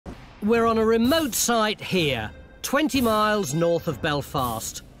We're on a remote site here, 20 miles north of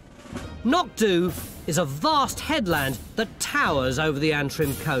Belfast. Knockdhu is a vast headland that towers over the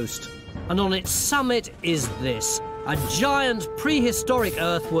Antrim coast. And on its summit is this, a giant prehistoric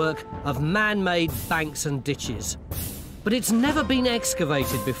earthwork of man-made banks and ditches. But it's never been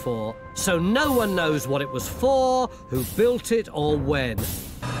excavated before, so no one knows what it was for, who built it, or when.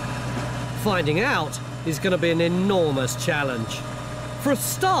 Finding out is going to be an enormous challenge. For a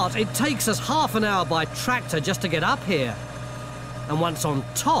start, it takes us half an hour by tractor just to get up here. And once on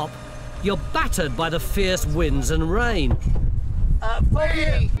top, you're battered by the fierce winds and rain.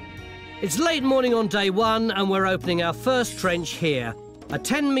 It's late morning on day one, and we're opening our first trench here. A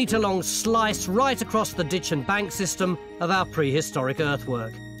 10-metre-long slice right across the ditch and bank system of our prehistoric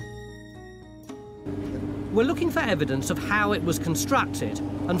earthwork. We're looking for evidence of how it was constructed,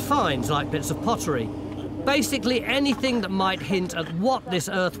 and finds like bits of pottery. Basically anything that might hint at what this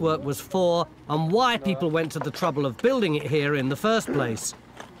earthwork was for and why people went to the trouble of building it here in the first place.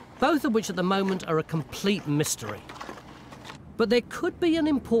 Both of which at the moment are a complete mystery. But there could be an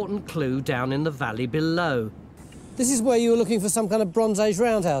important clue down in the valley below. This is where you were looking for some kind of Bronze Age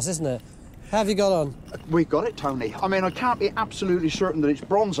roundhouse, isn't it? How have you got on? We've got it, Tony. I mean, I can't be absolutely certain that it's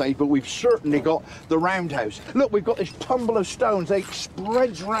Bronze Age, but we've certainly got the roundhouse. Look, we've got this tumble of stones. They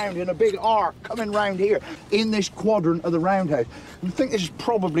spreads round in a big arc coming round here in this quadrant of the roundhouse. I think this is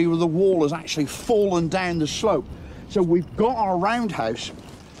probably where the wall has actually fallen down the slope. So we've got our roundhouse.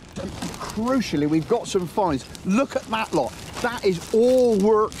 And crucially, we've got some finds. Look at that lot. That is all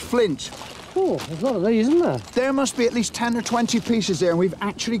worked flint. Oh, there's a lot of these, isn't there? There must be at least 10 or 20 pieces there, and we've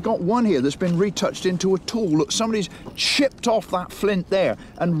actually got one here that's been retouched into a tool. Look, somebody's chipped off that flint there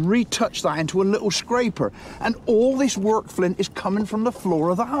and retouched that into a little scraper. And all this worked flint is coming from the floor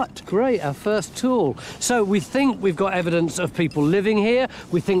of the hut. Great, our first tool. So we think we've got evidence of people living here.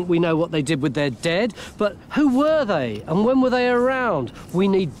 We think we know what they did with their dead. But who were they, and when were they around? We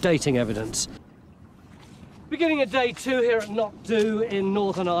need dating evidence. Beginning of day two here at Knockdhu in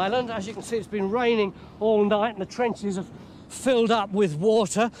Northern Ireland. As you can see, it's been raining all night and the trenches have filled up with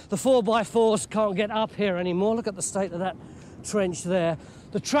water. The 4x4s can't get up here anymore. Look at the state of that trench there.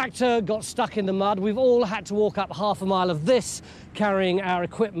 The tractor got stuck in the mud. We've all had to walk up half a mile of this, carrying our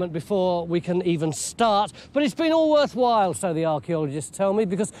equipment before we can even start. But it's been all worthwhile, so the archaeologists tell me,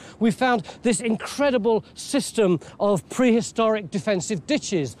 because we found this incredible system of prehistoric defensive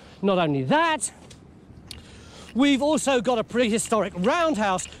ditches. Not only that, we've also got a prehistoric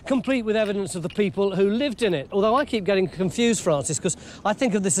roundhouse, complete with evidence of the people who lived in it. Although I keep getting confused, Francis, because I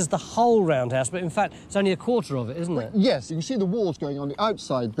think of this as the whole roundhouse, but in fact, it's only a quarter of it, isn't it? Yes, you can see the walls going on the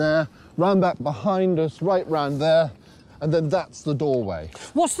outside there, round back behind us, right round there, and then that's the doorway.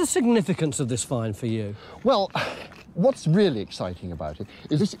 What's the significance of this find for you? Well, what's really exciting about it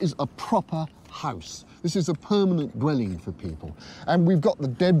is this is a proper house. This is a permanent dwelling for people. And we've got the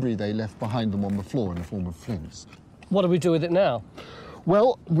debris they left behind them on the floor in the form of flints. What do we do with it now?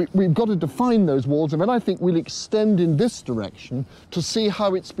 Well, we've got to define those walls, and then I think we'll extend in this direction to see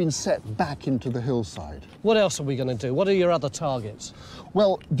how it's been set back into the hillside. What else are we going to do? What are your other targets?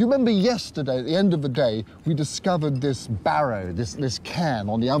 Well, do you remember yesterday, at the end of the day, we discovered this barrow, this cairn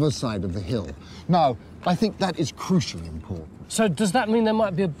on the other side of the hill? Now, I think that is crucially important. So does that mean there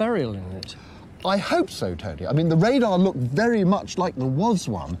might be a burial in it? I hope so, Tony. I mean, the radar looked very much like there was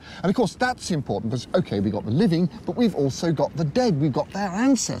one. And of course, that's important because, OK, we've got the living, but we've also got the dead. We've got their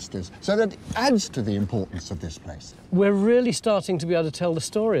ancestors. So that adds to the importance of this place. We're really starting to be able to tell the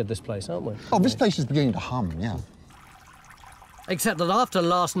story of this place, aren't we? Oh, this place is beginning to hum, yeah. Except that after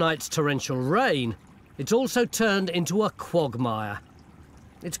last night's torrential rain, it's also turned into a quagmire.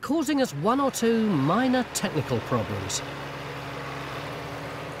 It's causing us one or two minor technical problems.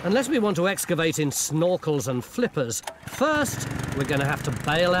 Unless we want to excavate in snorkels and flippers, first we're going to have to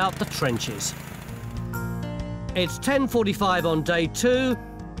bail out the trenches. It's 10:45 on day two,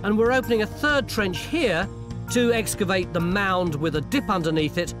 and we're opening a third trench here to excavate the mound with a dip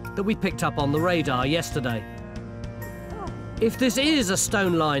underneath it that we picked up on the radar yesterday. If this is a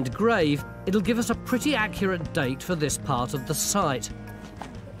stone-lined grave, it'll give us a pretty accurate date for this part of the site.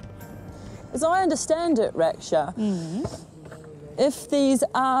 As I understand it, Raksha, if these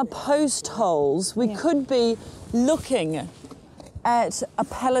are post holes, we could be looking at a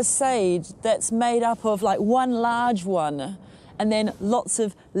palisade that's made up of like one large one and then lots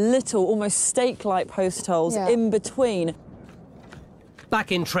of little, almost stake-like post holes in between.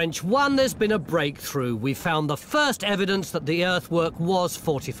 Back in Trench 1, there's been a breakthrough. We found the first evidence that the earthwork was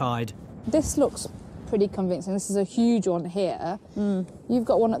fortified. This looks pretty convincing. This is a huge one here. You've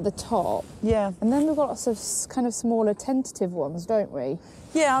got one at the top. Yeah. And then we've got lots of kind of smaller tentative ones, don't we?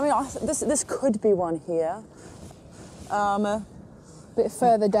 Yeah, I mean, this could be one here. A bit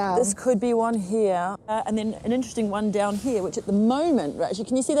further down. This could be one here. And then an interesting one down here, which at the moment, actually,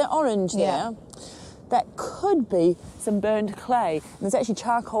 can you see that orange there? Yeah. That could be some burned clay. And there's actually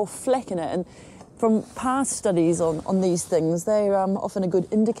charcoal fleck in it. And from past studies on these things, they're often a good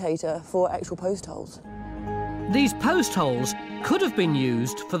indicator for actual post holes. These post holes could have been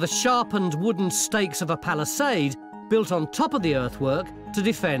used for the sharpened wooden stakes of a palisade built on top of the earthwork to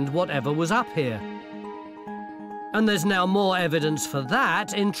defend whatever was up here. And there's now more evidence for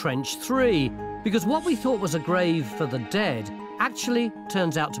that in Trench 3, because what we thought was a grave for the dead actually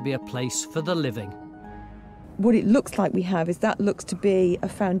turns out to be a place for the living. What it looks like we have is that looks to be a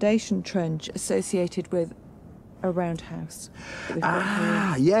foundation trench associated with a roundhouse.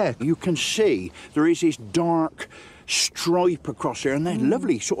 Ah, yeah, you can see there is this dark stripe across there, and they're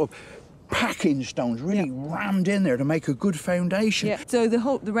lovely sort of packing stones really rammed in there to make a good foundation. Yeah, so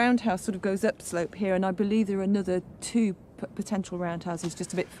the roundhouse sort of goes upslope here, and I believe there are another 2 potential roundhouses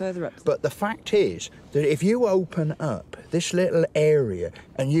just a bit further up. But the fact is that if you open up this little area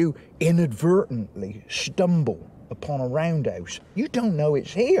and you inadvertently stumble upon a roundhouse, you don't know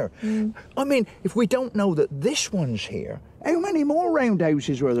it's here. I mean, if we don't know that this one's here, how many more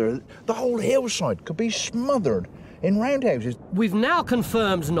roundhouses were there? The whole hillside could be smothered in roundhouses. We've now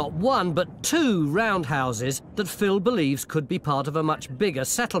confirmed not 1 but 2 roundhouses that Phil believes could be part of a much bigger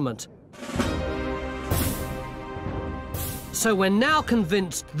settlement. So we're now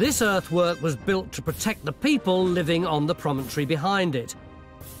convinced this earthwork was built to protect the people living on the promontory behind it.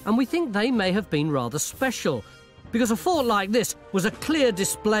 And we think they may have been rather special, because a fort like this was a clear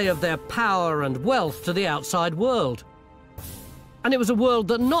display of their power and wealth to the outside world. And it was a world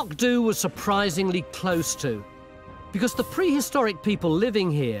that Knockdhu was surprisingly close to, because the prehistoric people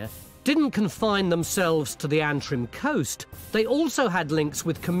living here didn't confine themselves to the Antrim coast. They also had links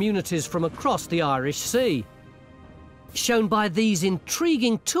with communities from across the Irish Sea, shown by these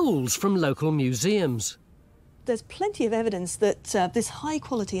intriguing tools from local museums. There's plenty of evidence that this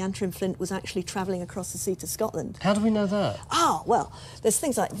high-quality Antrim flint was actually travelling across the sea to Scotland. How do we know that? Ah, well, there's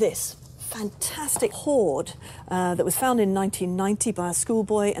things like this fantastic hoard that was found in 1990 by a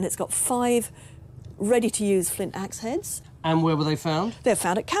schoolboy, and it's got 5 ready-to-use flint axe heads. And where were they found? They're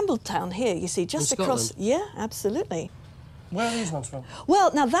found at Campbelltown here, you see, just In across... Scotland? Yeah, absolutely. Where are these ones from?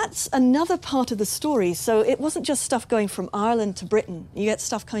 Well, now that's another part of the story. So it wasn't just stuff going from Ireland to Britain. You get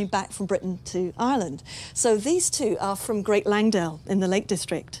stuff coming back from Britain to Ireland. So these 2 are from Great Langdale in the Lake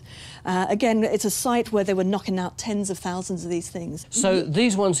District. Again, it's a site where they were knocking out tens of thousands of these things. So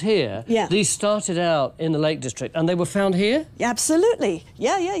these ones here, these started out in the Lake District and they were found here? Yeah, absolutely.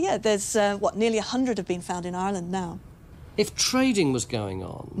 Yeah. There's, nearly 100 have been found in Ireland now. If trading was going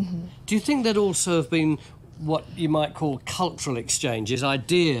on, do you think there'd also have been what you might call cultural exchanges,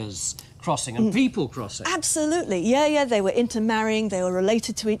 ideas crossing and people crossing? Absolutely, yeah, they were intermarrying, they were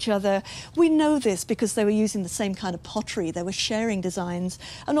related to each other. We know this because they were using the same kind of pottery, they were sharing designs,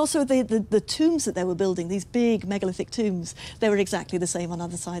 and also the tombs that they were building, these big megalithic tombs, they were exactly the same on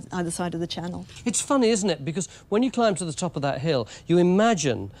either side of the channel. It's funny, isn't it? Because when you climb to the top of that hill, you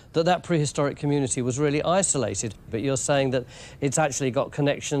imagine that prehistoric community was really isolated, but you're saying that it's actually got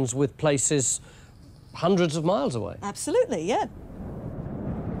connections with places hundreds of miles away. Absolutely, yeah.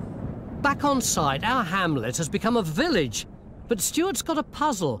 Back on site, our hamlet has become a village, but Stuart's got a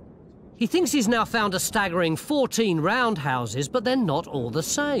puzzle. He thinks he's now found a staggering 14 roundhouses, but they're not all the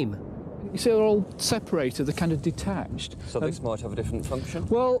same. You see, they're all separated, they're kind of detached. So this might have a different function?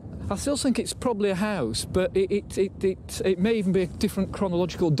 Well, I still think it's probably a house, but it may even be a different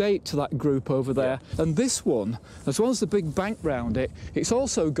chronological date to that group over there. Yeah. And this one, as well as the big bank round it, it's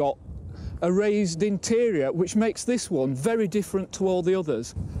also got a raised interior, which makes this one very different to all the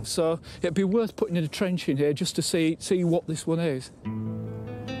others. So it'd be worth putting in a trench in here just to see what this one is.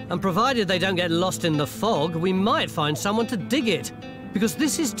 And provided they don't get lost in the fog, we might find someone to dig it, because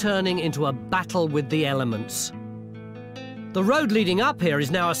this is turning into a battle with the elements. The road leading up here is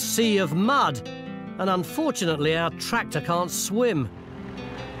now a sea of mud, and unfortunately our tractor can't swim.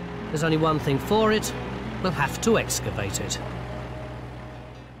 There's only one thing for it: we'll have to excavate it.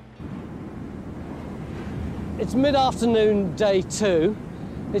 It's mid-afternoon, day 2.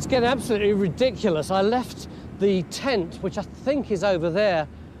 It's getting absolutely ridiculous. I left the tent, which I think is over there,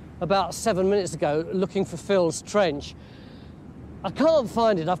 about 7 minutes ago, looking for Phil's trench. I can't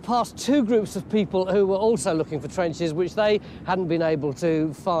find it. I've passed 2 groups of people who were also looking for trenches, which they hadn't been able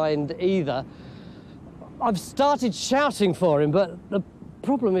to find either. I've started shouting for him, but the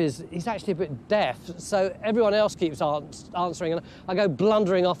problem is, he's actually a bit deaf, so everyone else keeps answering, and I go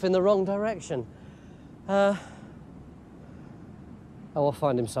blundering off in the wrong direction. Oh, I'll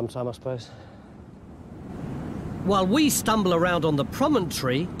find him sometime, I suppose. While we stumble around on the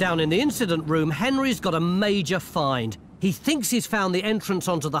promontory, down in the incident room, Henry's got a major find. He thinks he's found the entrance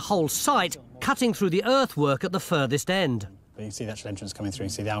onto the whole site, cutting through the earthwork at the furthest end. You can see the actual entrance coming through, you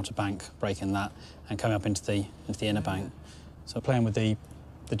can see the outer bank breaking that and coming up into the inner bank. So playing with the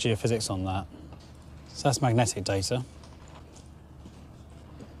geophysics on that. So that's magnetic data.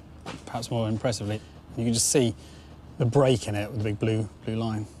 Perhaps more impressively, you can just see the break in it with the big blue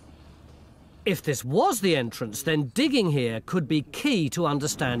line. If this was the entrance, then digging here could be key to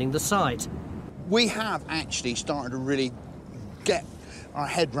understanding the site. We have actually started to really get our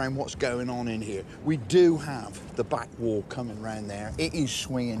head around what's going on in here. We do have the back wall coming round there. It is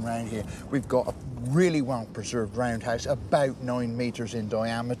swinging round here. We've got a really well-preserved roundhouse, about 9 metres in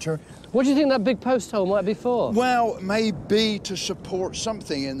diameter. What do you think that big post hole might be for? Well, maybe to support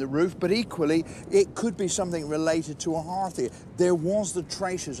something in the roof, but equally, it could be something related to a hearth here. There was the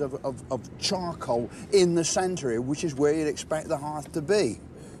traces of charcoal in the centre here, which is where you'd expect the hearth to be.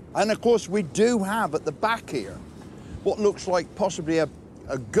 And of course, we do have at the back here what looks like possibly a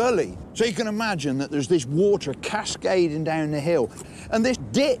gully. So you can imagine that there's this water cascading down the hill, and this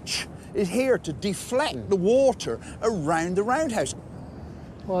ditch is here to deflect the water around the roundhouse.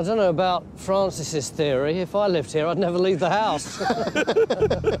 Well, I don't know about Francis's theory. If I lived here, I'd never leave the house.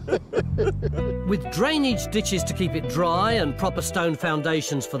 With drainage ditches to keep it dry and proper stone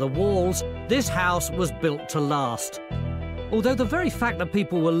foundations for the walls, this house was built to last. Although the very fact that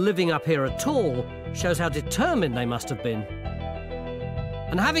people were living up here at all shows how determined they must have been.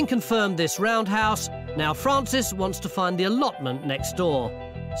 And having confirmed this roundhouse, now Francis wants to find the allotment next door.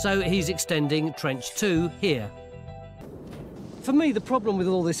 So he's extending Trench 2 here. For me, the problem with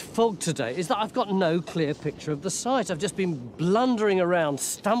all this fog today is that I've got no clear picture of the site. I've just been blundering around,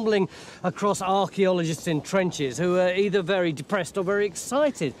 stumbling across archaeologists in trenches who are either very depressed or very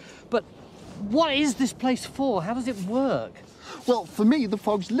excited. But what is this place for? How does it work? Well, for me, the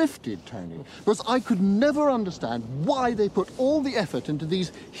fog's lifted, Tony, because I could never understand why they put all the effort into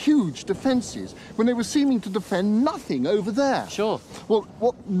these huge defences when they were seeming to defend nothing over there. Sure. Well,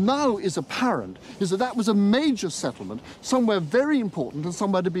 what now is apparent is that that was a major settlement, somewhere very important and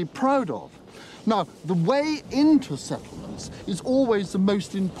somewhere to be proud of. Now, the way into settlements is always the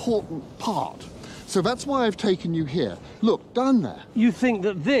most important part. So that's why I've taken you here. Look, down there. You think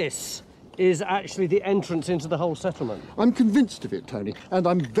that this is actually the entrance into the whole settlement? I'm convinced of it, Tony, and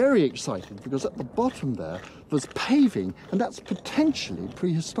I'm very excited because at the bottom there's paving, and that's potentially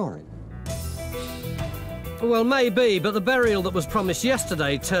prehistoric. Well, maybe, but the burial that was promised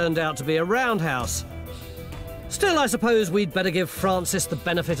yesterday turned out to be a roundhouse. Still, I suppose we'd better give Francis the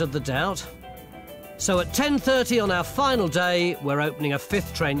benefit of the doubt. So at 10:30 on our final day, we're opening a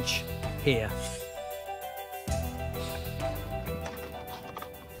 5th trench here.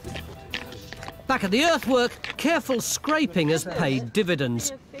 Back at the earthwork, careful scraping has paid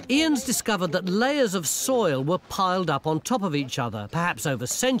dividends. Ian's discovered that layers of soil were piled up on top of each other, perhaps over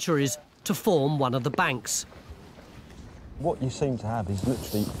centuries, to form one of the banks. What you seem to have is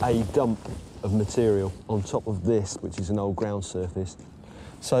literally a dump of material on top of this, which is an old ground surface.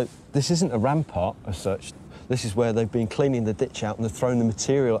 So this isn't a rampart as such. This is where they've been cleaning the ditch out and they've thrown the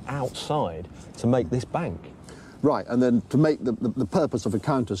material outside to make this bank. Right, and then to make the purpose of a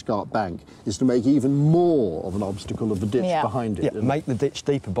counterscarp bank is to make even more of an obstacle of the ditch behind it. Yeah, make the ditch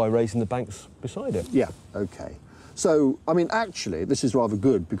deeper by raising the banks beside it. Yeah, OK. So, I mean, actually, this is rather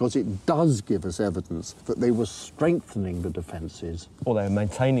good because it does give us evidence that they were strengthening the defences. Or they were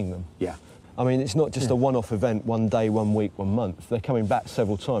maintaining them. Yeah. I mean, it's not just a one-off event, 1 day, 1 week, 1 month. They're coming back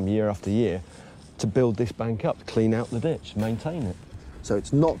several times, year after year, to build this bank up, clean out the ditch, maintain it. So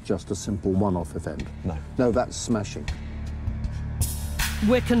it's not just a simple one-off event. No. No, that's smashing.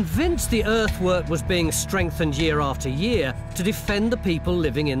 We're convinced the earthwork was being strengthened year after year to defend the people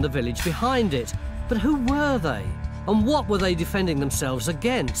living in the village behind it. But who were they? And what were they defending themselves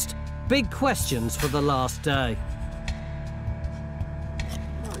against? Big questions for the last day.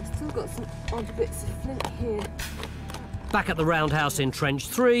 Oh, I've still got some odd bits of flint here. Back at the roundhouse in Trench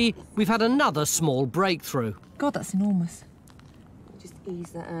 3, we've had another small breakthrough. God, that's enormous. Just ease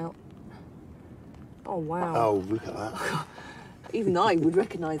that out. Oh, wow. Oh, look at that. Even I would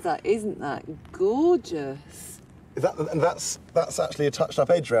recognise that. Isn't that gorgeous? That's actually a touched-up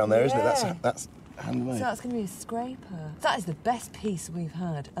edge around there, isn't it? That's handmade. So that's going to be a scraper. That is the best piece we've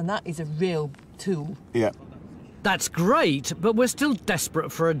had, and that is a real tool. Yeah. That's great, but we're still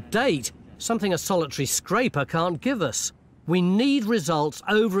desperate for a date, something a solitary scraper can't give us. We need results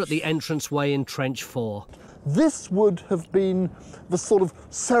over at the entranceway in Trench 4. This would have been the sort of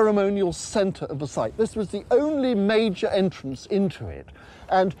ceremonial centre of the site. This was the only major entrance into it.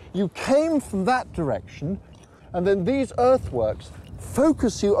 And you came from that direction, and then these earthworks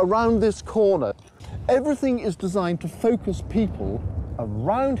focus you around this corner. Everything is designed to focus people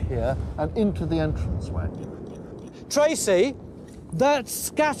around here and into the entranceway. Tracy, that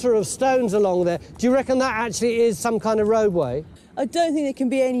scatter of stones along there, do you reckon that actually is some kind of roadway? I don't think there can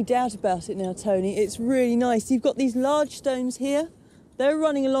be any doubt about it now, Tony. It's really nice. You've got these large stones here. They're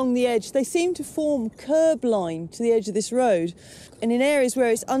running along the edge. They seem to form curb line to the edge of this road. And in areas where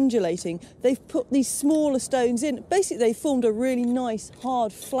it's undulating, they've put these smaller stones in. Basically, they formed a really nice,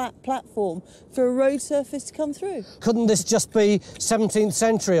 hard, flat platform for a road surface to come through. Couldn't this just be 17th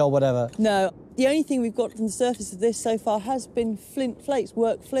century or whatever? No. The only thing we've got from the surface of this so far has been flint flakes,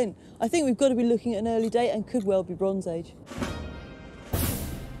 worked flint. I think we've got to be looking at an early date and could well be Bronze Age.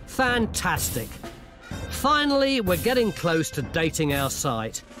 Fantastic. Finally, we're getting close to dating our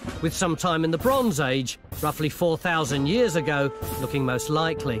site, with some time in the Bronze Age, roughly 4,000 years ago, looking most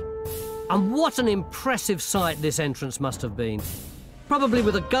likely. And what an impressive site this entrance must have been. Probably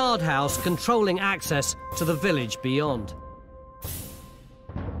with a guardhouse controlling access to the village beyond.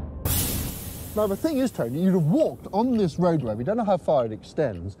 Now, the thing is, Tony, you'd have walked on this roadway. We don't know how far it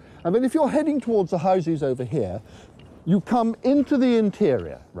extends. And then if you're heading towards the houses over here, you come into the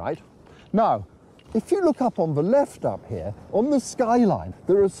interior, right? Now, if you look up on the left up here, on the skyline,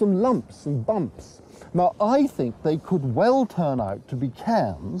 there are some lumps and bumps. Now, I think they could well turn out to be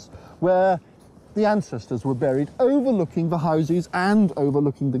cairns where the ancestors were buried, overlooking the houses and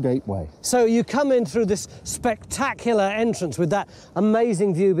overlooking the gateway. So you come in through this spectacular entrance with that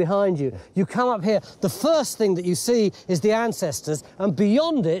amazing view behind you. You come up here, the first thing that you see is the ancestors, and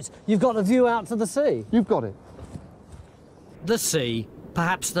beyond it, you've got a view out to the sea. You've got it. The sea,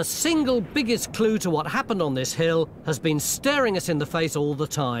 perhaps the single biggest clue to what happened on this hill, has been staring us in the face all the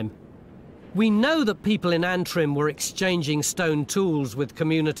time. We know that people in Antrim were exchanging stone tools with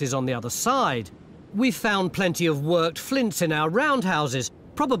communities on the other side. We found plenty of worked flints in our roundhouses,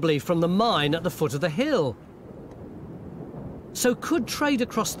 probably from the mine at the foot of the hill. So could trade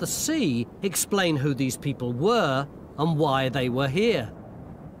across the sea explain who these people were and why they were here?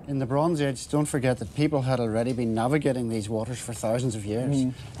 In the Bronze Age, don't forget that people had already been navigating these waters for thousands of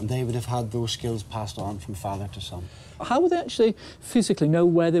years, and they would have had those skills passed on from father to son. How would they actually physically know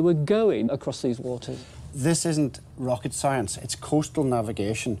where they were going across these waters? This isn't rocket science, it's coastal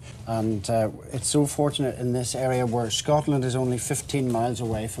navigation, and it's so fortunate in this area where Scotland is only 15 miles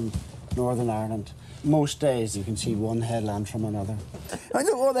away from Northern Ireland. Most days you can see one headland from another. I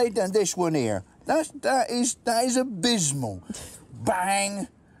look what they've done, this one here. That is abysmal. Bang,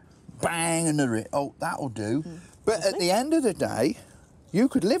 bang, and oh, that'll do. But at the end of the day, you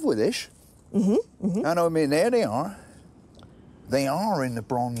could live with this. And I mean, there they are. They are in the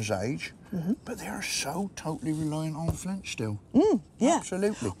Bronze Age, but they are so totally reliant on flint still. Yeah.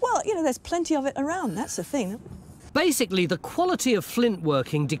 Absolutely. Well, you know, there's plenty of it around, that's the thing. Basically, the quality of flint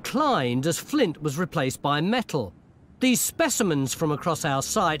working declined as flint was replaced by metal. These specimens from across our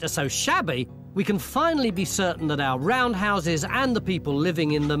site are so shabby, we can finally be certain that our roundhouses and the people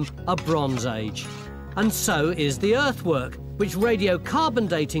living in them are Bronze Age. And so is the earthwork, which radiocarbon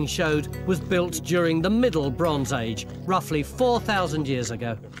dating showed was built during the Middle Bronze Age, roughly 4,000 years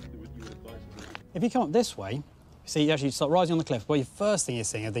ago. If you come up this way, see, you actually start rising on the cliff. Well, the first thing you're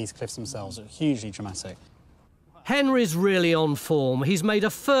seeing are these cliffs themselves. They're hugely dramatic. Henry's really on form. He's made a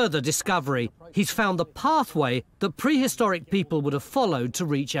further discovery. He's found the pathway that prehistoric people would have followed to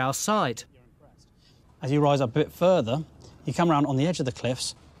reach our site. As you rise up a bit further, you come around on the edge of the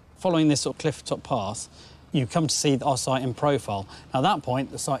cliffs, following this sort of cliff top path, you come to see our site in profile. Now, at that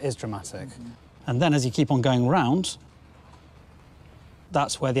point, the site is dramatic. And then as you keep on going round,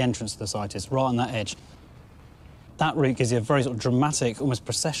 that's where the entrance to the site is, right on that edge. That route gives you a very sort of dramatic, almost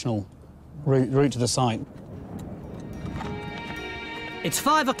processional route to the site. It's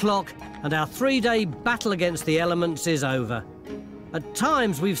 5 o'clock and our 3-day battle against the elements is over. At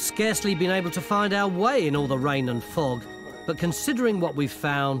times, we've scarcely been able to find our way in all the rain and fog, but considering what we've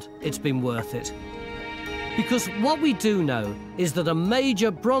found, it's been worth it. Because what we do know is that a major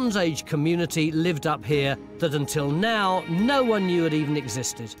Bronze Age community lived up here that until now, no one knew it even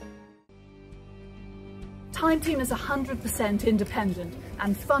existed. Time Team is 100% independent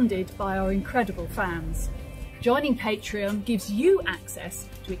and funded by our incredible fans. Joining Patreon gives you access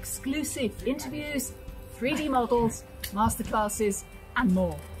to exclusive interviews, 3D models, masterclasses, and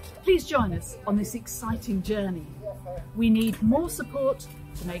more. Please join us on this exciting journey. We need more support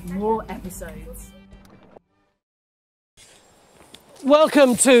to make more episodes.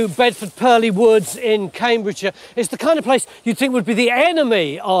 Welcome to Bedford Purley Woods in Cambridgeshire. It's the kind of place you'd think would be the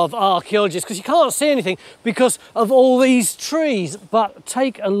enemy of archaeologists because you can't see anything because of all these trees. But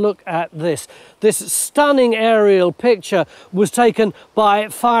take a look at this. This stunning aerial picture was taken by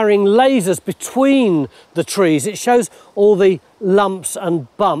firing lasers between the trees. It shows all the lumps and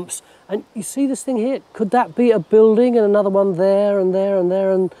bumps. And you see this thing here? Could that be a building and another one there and there and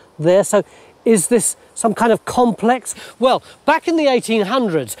there and there? So is this some kind of complex? Well, back in the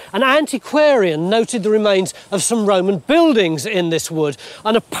 1800s, an antiquarian noted the remains of some Roman buildings in this wood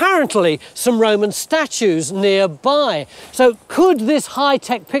and apparently some Roman statues nearby. So could this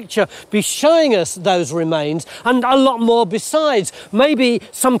high-tech picture be showing us those remains and a lot more besides? Maybe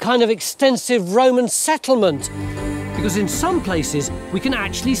some kind of extensive Roman settlement? Because in some places we can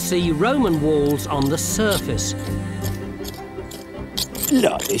actually see Roman walls on the surface.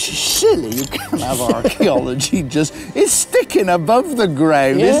 Look, this is silly. You can't have archaeology it's sticking above the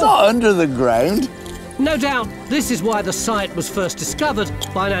ground. Yeah. It's not under the ground. No doubt this is why the site was first discovered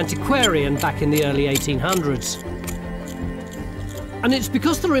by an antiquarian back in the early 1800s. And it's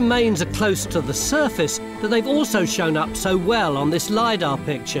because the remains are close to the surface that they've also shown up so well on this LiDAR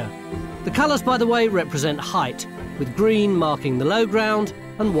picture. The colours, by the way, represent height, with green marking the low ground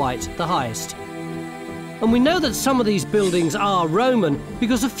and white the highest. And we know that some of these buildings are Roman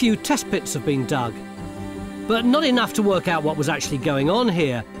because a few test pits have been dug. But not enough to work out what was actually going on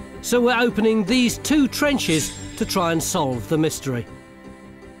here. So we're opening these two trenches to try and solve the mystery.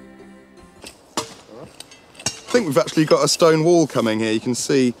 I think we've actually got a stone wall coming here. You can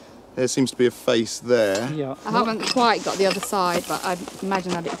see there seems to be a face there. Yeah. I haven't quite got the other side, but I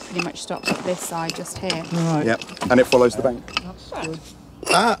imagine that it pretty much stops at this side just here. Right. Yep, and it follows the bank. That's good.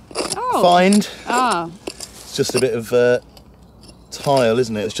 Find. Ah. It's just a bit of tile,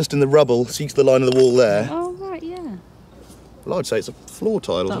 isn't it? It's just in the rubble. See the line of the wall there? Oh, right, yeah. Well, I'd say it's a floor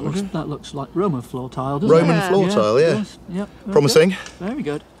tile. That looks like Roman floor tile, doesn't it? Roman floor tile, yeah. Yes. Yep. Promising. Very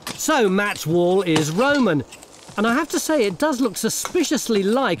good. So Matt's wall is Roman. And I have to say, it does look suspiciously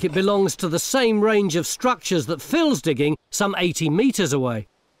like it belongs to the same range of structures that Phil's digging some 80 metres away.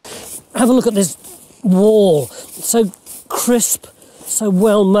 Have a look at this wall. It's so crisp, so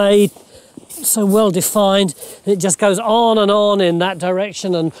well made, so well defined. It just goes on in that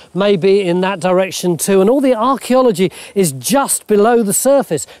direction and maybe in that direction too. And all the archaeology is just below the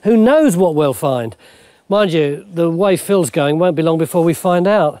surface. Who knows what we'll find? Mind you, the way Phil's going won't be long before we find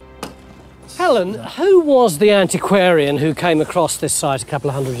out. Helen, who was the antiquarian who came across this site a couple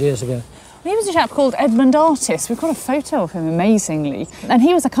of hundred years ago? He was a chap called Edmund Artis. We've got a photo of him, amazingly. And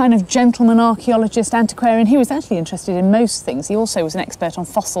he was a kind of gentleman archaeologist, antiquarian. He was actually interested in most things. He also was an expert on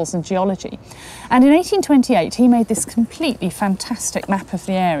fossils and geology. And in 1828, he made this completely fantastic map of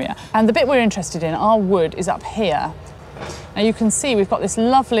the area. And the bit we're interested in, our wood, is up here. Now you can see we've got this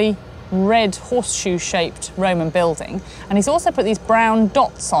lovely red horseshoe-shaped Roman building, and he's also put these brown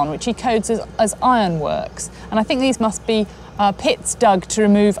dots on, which he codes as ironworks. And I think these must be pits dug to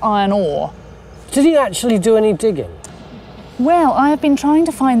remove iron ore. Did he actually do any digging? Well, I have been trying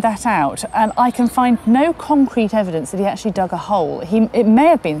to find that out, and I can find no concrete evidence that he actually dug a hole. It may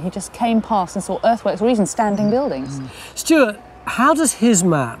have been he just came past and saw earthworks or even standing buildings. Stuart, how does his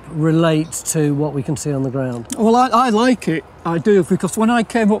map relate to what we can see on the ground? Well, I like it, I do, because when I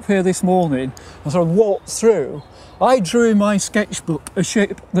came up here this morning and sort of walked through, I drew in my sketchbook a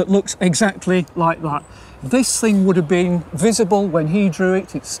shape that looks exactly like that. This thing would have been visible when he drew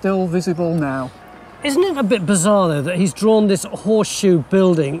it, it's still visible now. Isn't it a bit bizarre, though, that he's drawn this horseshoe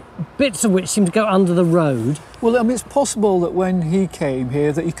building, bits of which seem to go under the road? Well, I mean, it's possible that when he came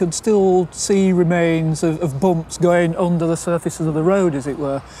here that he could still see remains of bumps going under the surfaces of the road, as it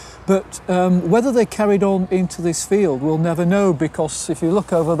were. But whether they carried on into this field, we'll never know, because if you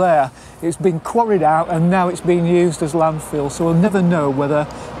look over there, it's been quarried out and now it's being used as landfill, so we'll never know whether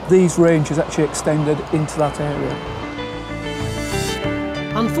these ranges actually extended into that area.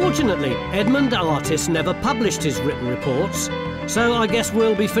 Unfortunately, Edmund Artis never published his written reports, so I guess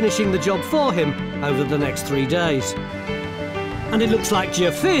we'll be finishing the job for him over the next 3 days. And it looks like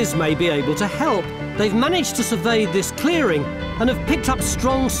Geophysics may be able to help. They've managed to survey this clearing and have picked up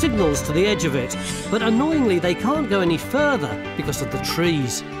strong signals to the edge of it, but annoyingly they can't go any further because of the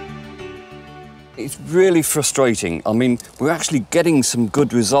trees. It's really frustrating. I mean, we're actually getting some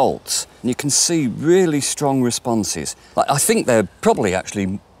good results, and you can see really strong responses. I think they're probably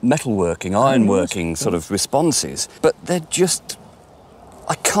actually metalworking, ironworking sort of responses, but they're just...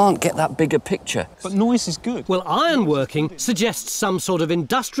 I can't get that bigger picture. But noise is good. Well, ironworking suggests some sort of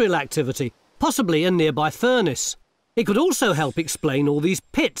industrial activity, possibly a nearby furnace. It could also help explain all these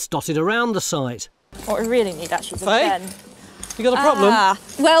pits dotted around the site. What we really need actually is a pen. You got a problem?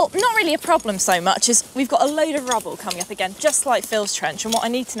 Well, not really a problem so much as we've got a load of rubble coming up again, just like Phil's trench, and what I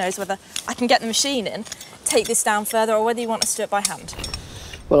need to know is whether I can get the machine in, take this down further, or whether you want us to do it by hand.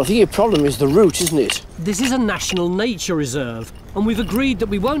 Well, I think your problem is the root, isn't it? This is a national nature reserve, and we've agreed that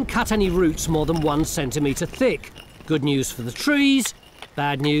we won't cut any roots more than 1 centimetre thick. Good news for the trees,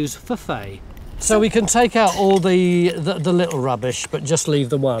 bad news for Faye. So we can take out all the little rubbish, but just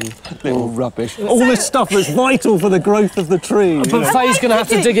leave the one. Little rubbish. All this stuff that's vital for the growth of the tree. But Faye's going to have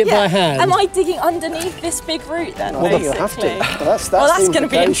to dig it by hand. Am I digging underneath this big root then? Well, you have to. That's going to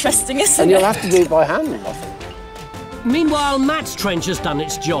be interesting, isn't it? And you'll have to do it by hand, I think. Meanwhile, Matt's trench has done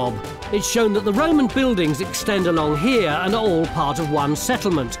its job. It's shown that the Roman buildings extend along here and are all part of one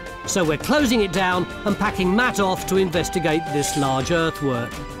settlement. So we're closing it down and packing Matt off to investigate this large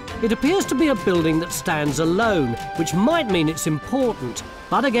earthwork. It appears to be a building that stands alone, which might mean it's important.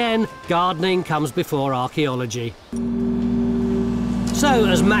 But again, gardening comes before archaeology. So,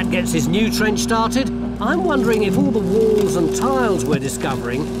 as Matt gets his new trench started, I'm wondering if all the walls and tiles we're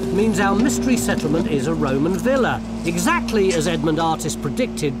discovering means our mystery settlement is a Roman villa, exactly as Edmund Artis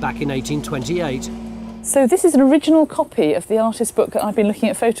predicted back in 1828. So this is an original copy of the artist book that I've been looking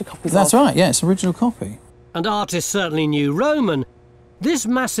at photocopies of. That's right, yeah, it's an original copy. And Artis certainly knew Roman. This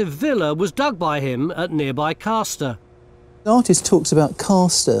massive villa was dug by him at nearby Castor. The artist talks about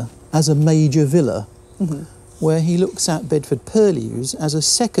Castor as a major villa, where he looks at Bedford Purlieus as a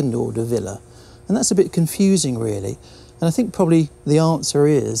second-order villa. And that's a bit confusing, really. And I think probably the answer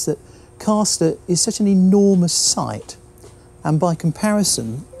is that Castor is such an enormous site, and by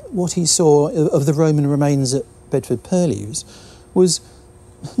comparison, what he saw of the Roman remains at Bedford Purlieus was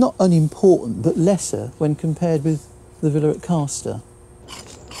not unimportant, but lesser when compared with the villa at Castor.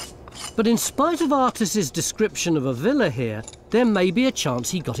 But in spite of Artis's description of a villa here, there may be a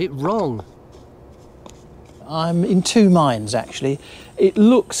chance he got it wrong. I'm in two minds, actually. It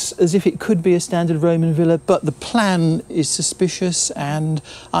looks as if it could be a standard Roman villa, but the plan is suspicious, and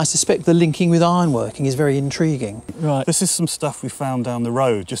I suspect the linking with ironworking is very intriguing. Right. This is some stuff we found down the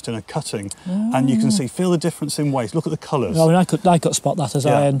road, just in a cutting, and you can feel the difference in weight. Look at the colours. I mean, I could spot that as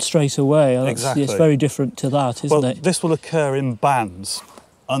iron straight away. Exactly. It's very different to that, isn't it? This will occur in bands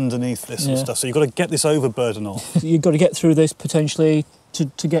underneath this and stuff, so you've got to get this overburden off. You've got to get through this potentially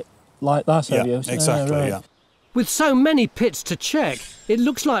to get like that, have you? Exactly, right. yeah. With so many pits to check, it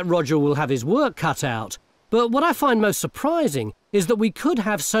looks like Roger will have his work cut out. But what I find most surprising is that we could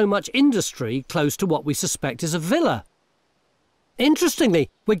have so much industry close to what we suspect is a villa. Interestingly,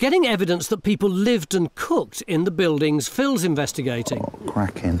 we're getting evidence that people lived and cooked in the buildings Phil's investigating.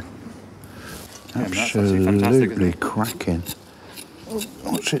 Cracking. Absolutely fantastic, isn't it? Cracking.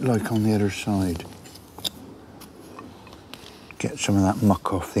 What's it like on the other side? Get some of that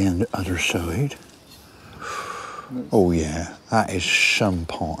muck off the other side. Oh yeah, that is some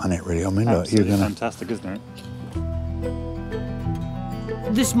pot, isn't it, really? I mean, look, you're gonna... fantastic, isn't it?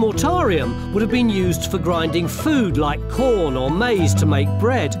 This mortarium would have been used for grinding food like corn or maize to make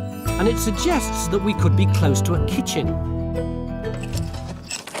bread, and it suggests that we could be close to a kitchen.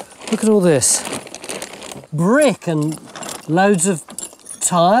 Look at all this. Brick and loads of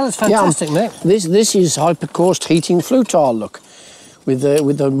tile. It's fantastic, Nick. This is hypercaust heating flue tile, look, with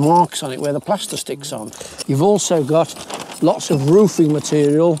the marks on it where the plaster sticks on. You've also got lots of roofing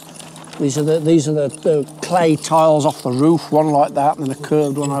material. These are the clay tiles off the roof, one like that, and then a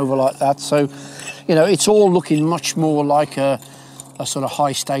curved one over like that. So, you know, it's all looking much more like a sort of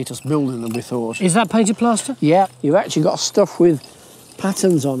high-status building than we thought. Is that painted plaster? Yeah, you've actually got stuff with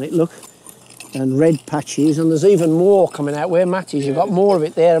patterns on it, look, and red patches, and there's even more coming out where Matt is. You've got more of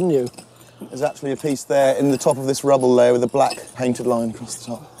it there, haven't you? There's actually a piece there in the top of this rubble layer with a black painted line across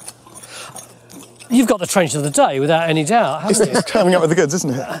the top. You've got the trench of the day, without any doubt, haven't you? It's coming up with the goods,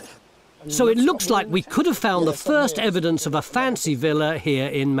 isn't it? So it looks like we could have found the first evidence of a fancy villa here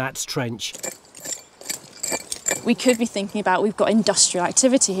in Matt's trench. We could be thinking about we've got industrial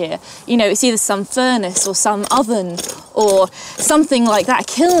activity here. You know, it's either some furnace or some oven or something like that, a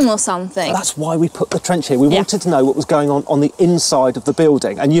kiln or something. That's why we put the trench here. We wanted to know what was going on the inside of the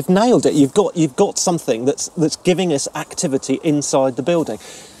building, and you've nailed it. You've got something that's giving us activity inside the building.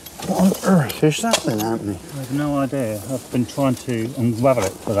 What on earth is that then, Anthony? I have no idea. I've been trying to unravel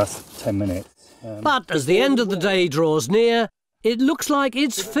it for the last 10 minutes. But as the end of the day draws near, it looks like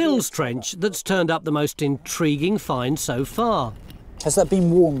it's Phil's trench that's turned up the most intriguing find so far. Has that been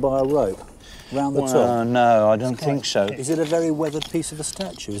worn by a rope round the top? No, I don't think so. Is it a very weathered piece of a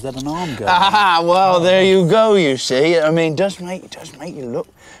statue? Is that an arm going? Ah, well, there you go, you see. I mean, it does make you look.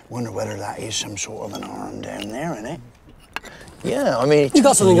 Wonder whether that is some sort of an arm down there, innit? Yeah, I mean, you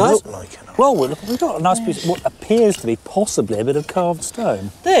got something, guys? Like Well, we've got a nice piece of what appears to be possibly a bit of carved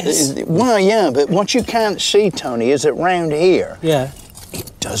stone. This? Well, yeah, but what you can't see, Tony, is that round here, yeah,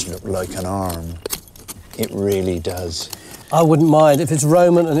 it does look like an arm. It really does. I wouldn't mind. If it's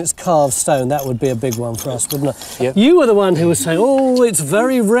Roman and it's carved stone, that would be a big one for us, wouldn't it? Yep. You were the one who was saying, oh, it's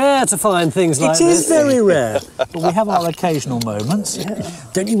very rare to find things like this. It is very rare. But we have our occasional moments. Yeah.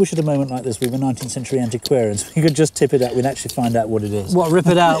 Don't you wish at a moment like this we were 19th century antiquarians? We could just tip it out, we'd actually find out what it is. What, rip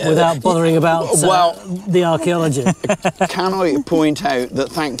it out without bothering about the archaeology? Can I point out that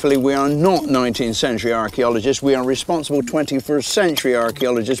thankfully we are not 19th century archaeologists, we are responsible 21st century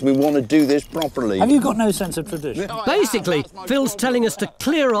archaeologists. We want to do this properly. Have you got no sense of tradition? Basically, Phil's telling us to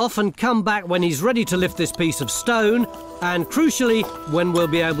clear off and come back when he's ready to lift this piece of stone, and crucially, when we'll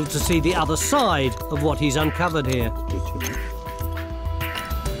be able to see the other side of what he's uncovered here.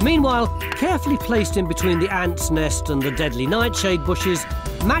 Meanwhile, carefully placed in between the ant's nest and the deadly nightshade bushes,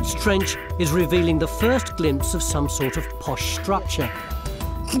 Matt's trench is revealing the first glimpse of some sort of posh structure.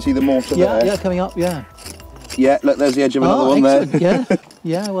 You can see the mortar there? Yeah, coming up, yeah. Yeah, look, there's the edge of another one there. Yeah,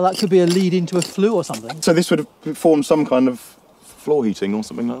 yeah, well, that could be a lead into a flue or something. So this would have formed some kind of floor heating or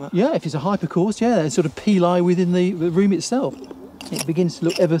something like that? Yeah, if it's a hypercourse, yeah, there's sort of pili within the room itself. It begins to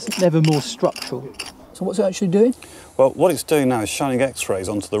look ever more structural. So what's it actually doing? Well, what it's doing now is shining X-rays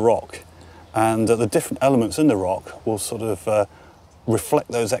onto the rock, and the different elements in the rock will sort of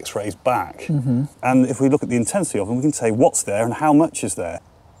reflect those X-rays back. Mm-hmm. And if we look at the intensity of them, we can say what's there and how much is there.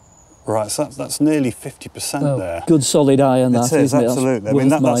 Right, so that's nearly 50% there. Good solid iron, that, it is, isn't it? absolutely. I mean,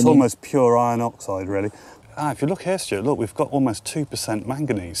 that's almost pure iron oxide, really. If you look here, Stuart, look, we've got almost 2%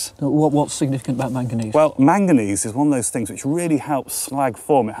 manganese. What's significant about manganese? Well, manganese is one of those things which really helps slag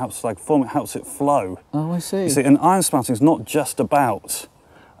form. It helps slag form, it helps it flow. Oh, I see. You see, and iron smelting is not just about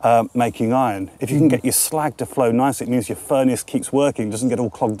making iron. If you can get your slag to flow nicely, it means your furnace keeps working, doesn't get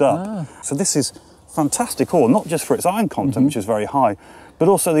all clogged up. So this is fantastic ore, not just for its iron content, which is very high, but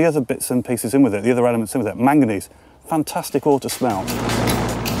also the other bits and pieces in with it, the other elements in with it. Manganese, fantastic ore to smelt.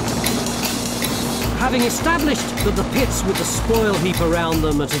 Having established that the pits with the spoil heap around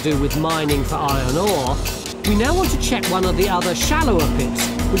them are to do with mining for iron ore, we now want to check one of the other shallower pits,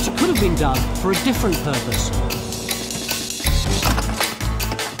 which could have been dug for a different purpose.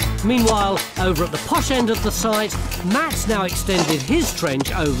 Meanwhile, over at the posh end of the site, Matt's now extended his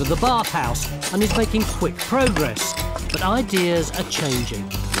trench over the bathhouse and is making quick progress. But ideas are changing.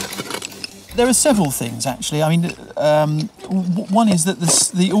 There are several things, actually. I mean, one is that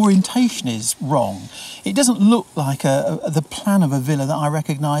the orientation is wrong. It doesn't look like the plan of a villa that I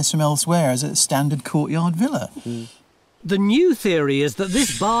recognise from elsewhere as a standard courtyard villa. The new theory is that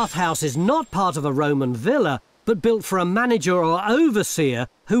this bathhouse is not part of a Roman villa, but built for a manager or overseer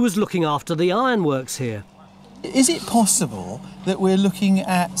who was looking after the ironworks here. Is it possible that we're looking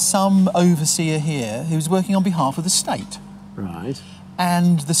at some overseer here who's working on behalf of the state? Right.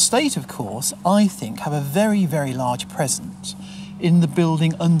 And the state, of course, I think, have a very, very large presence in the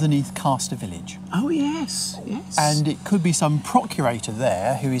building underneath Castor Village. Oh, yes, yes. And it could be some procurator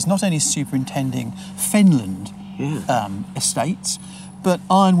there who is not only superintending Fenland estates, but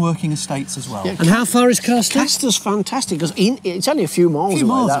ironworking estates as well. Yeah, and how far is Castor? Castor's fantastic, because it's only a few miles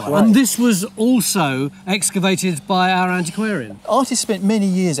away that way. And this was also excavated by our antiquarian? Artist spent many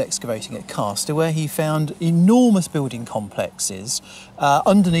years excavating at Castor, where he found enormous building complexes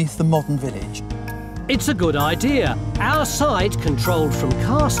underneath the modern village. It's a good idea. Our site, controlled from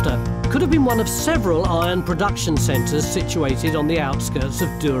Castor, could have been one of several iron production centres situated on the outskirts of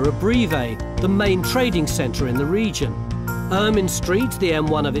Dura Breve, the main trading centre in the region. Ermine Street, the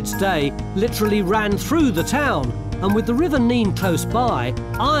M1 of its day, literally ran through the town, and with the River Nene close by,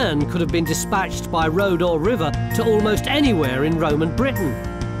 iron could have been dispatched by road or river to almost anywhere in Roman Britain.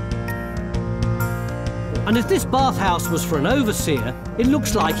 And if this bathhouse was for an overseer, it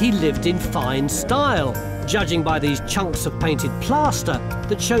looks like he lived in fine style, judging by these chunks of painted plaster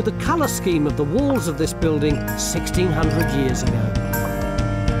that show the colour scheme of the walls of this building 1600 years ago.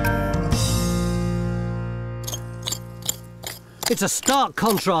 It's a stark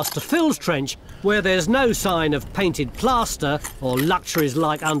contrast to Phil's trench, where there's no sign of painted plaster or luxuries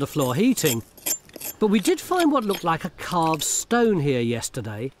like underfloor heating. But we did find what looked like a carved stone here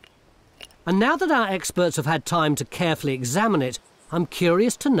yesterday. And now that our experts have had time to carefully examine it, I'm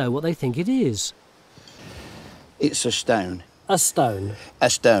curious to know what they think it is. It's a stone. A stone? A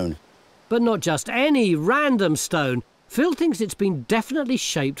stone. But not just any random stone. Phil thinks it's been definitely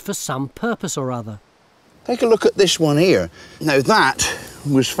shaped for some purpose or other. Take a look at this one here. Now that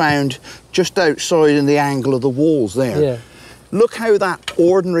was found just outside in the angle of the walls there. Yeah. Look how that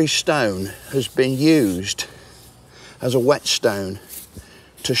ordinary stone has been used as a whetstone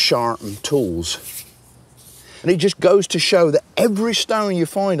to sharpen tools. And it just goes to show that every stone you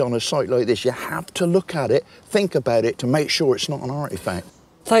find on a site like this, you have to look at it, think about it to make sure it's not an artefact.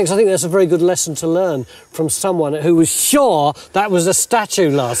 Thanks, I think that's a very good lesson to learn from someone who was sure that was a statue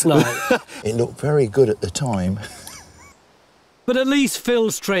last night. It looked very good at the time. But at least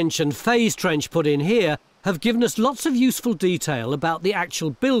Phil's trench and Faye's trench put in here have given us lots of useful detail about the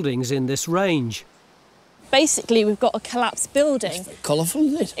actual buildings in this range. Basically, we've got a collapsed building. Colourful,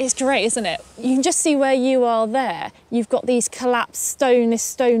 isn't it? It's great, isn't it? You can just see where you are there. You've got these collapsed stone, this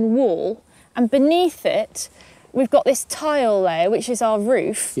stone wall, and beneath it, we've got this tile layer, which is our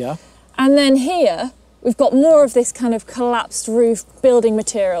roof. Yeah. And then here, we've got more of this kind of collapsed roof building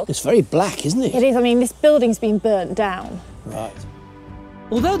material. It's very black, isn't it? It is. I mean, this building's been burnt down. Right.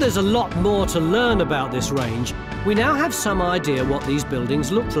 Although there's a lot more to learn about this range, we now have some idea what these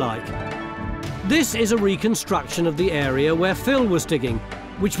buildings look like. This is a reconstruction of the area where Phil was digging,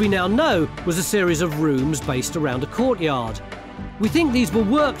 which we now know was a series of rooms based around a courtyard. We think these were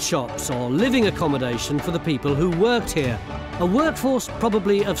workshops or living accommodation for the people who worked here, a workforce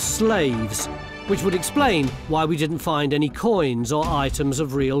probably of slaves, which would explain why we didn't find any coins or items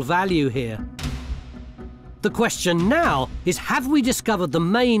of real value here. The question now is, have we discovered the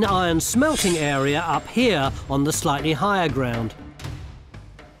main iron smelting area up here on the slightly higher ground?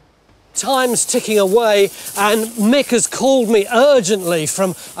 Time's ticking away, and Mick has called me urgently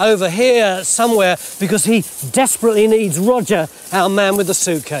from over here somewhere because he desperately needs Roger, our man with the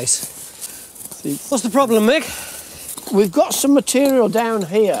suitcase. What's the problem, Mick? We've got some material down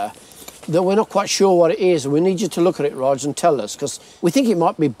here that we're not quite sure what it is, and we need you to look at it, Rog, and tell us, because we think it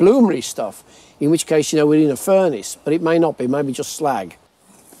might be bloomery stuff, in which case, you know, we're in a furnace, but it may not be, maybe just slag.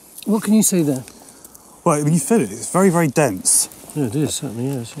 What can you see there? Well, when you feel it, it's very, very dense. Yeah, it is, certainly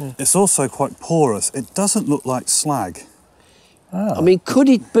is, yeah. It's also quite porous. It doesn't look like slag. I mean, could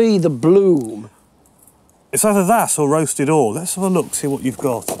it be the bloom? It's either that or roasted ore. Let's have a look, see what you've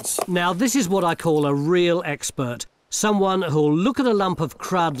got. Now, this is what I call a real expert. Someone who'll look at a lump of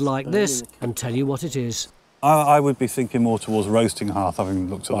crud like this and tell you what it is. I would be thinking more towards roasting hearth, having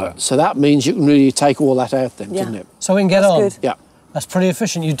looked at that. So that means you can really take all that out then, couldn't it? So we can get on? Good. Yeah. That's pretty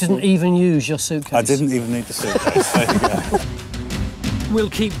efficient. You didn't even use your suitcase. I didn't even need the suitcase. There you go. We'll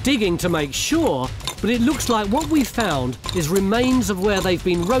keep digging to make sure, but it looks like what we found is remains of where they've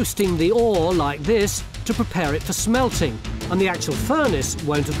been roasting the ore like this to prepare it for smelting, and the actual furnace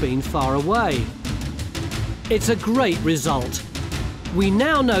won't have been far away. It's a great result. We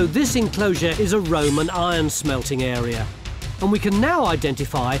now know this enclosure is a Roman iron smelting area, and we can now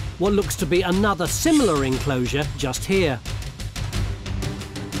identify what looks to be another similar enclosure just here.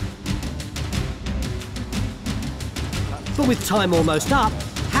 But with time almost up,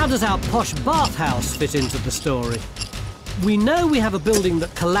 how does our posh bathhouse fit into the story? We know we have a building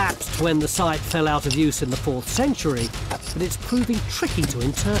that collapsed when the site fell out of use in the 4th century, but it's proving tricky to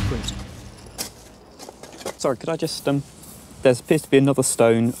interpret. Sorry, could I just... there appears to be another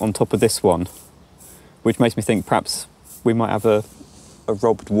stone on top of this one, which makes me think perhaps we might have a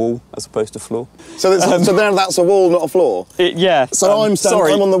robbed wall as opposed to floor. So, so there, that's a wall, not a floor? Yeah. So I'm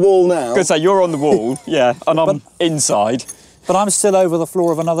on the wall now. Good, so you're on the wall, yeah, and I'm inside. But I'm still over the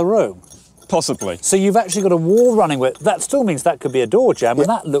floor of another room. Possibly. So you've actually got a wall running with... That still means that could be a door jam, and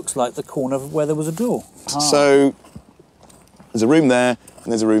that looks like the corner of where there was a door. So there's a room there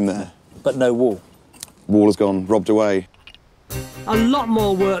and there's a room there. But no wall. Wall has gone, robbed away. A lot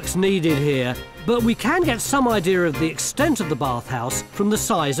more work's needed here, but we can get some idea of the extent of the bathhouse from the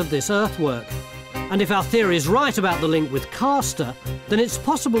size of this earthwork. And if our theory is right about the link with Castor, then it's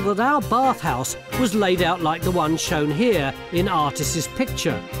possible that our bathhouse was laid out like the one shown here in Artis's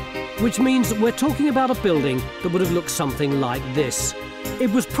picture, which means we're talking about a building that would have looked something like this.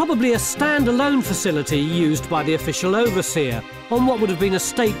 It was probably a standalone facility used by the official overseer on what would have been a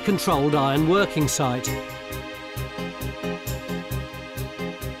state-controlled iron working site.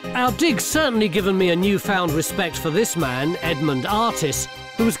 Our dig's certainly given me a newfound respect for this man, Edmund Artis,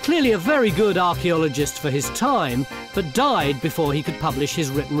 who was clearly a very good archaeologist for his time, but died before he could publish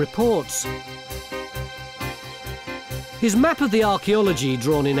his written reports. His map of the Archaeology,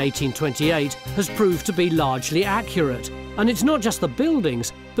 drawn in 1828, has proved to be largely accurate, and it's not just the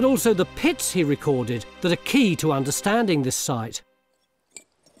buildings, but also the pits he recorded that are key to understanding this site.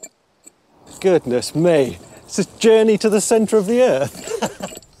 Goodness me, it's a journey to the centre of the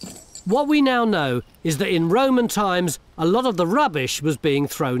earth. What we now know is that in Roman times, a lot of the rubbish was being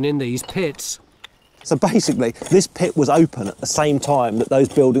thrown in these pits. So basically, this pit was open at the same time that those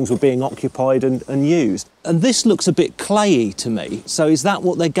buildings were being occupied and used. And this looks a bit clayey to me, so is that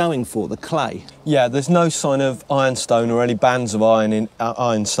what they're going for, the clay? Yeah, there's no sign of ironstone or any bands of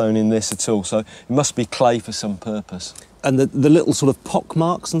ironstone in this at all, so it must be clay for some purpose. And the little sort of pock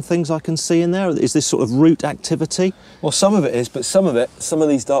marks and things I can see in there, is this sort of root activity? Well, some of it is, but some of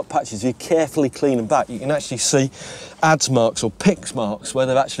these dark patches, if you carefully clean them back, you can actually see adze marks or picks marks where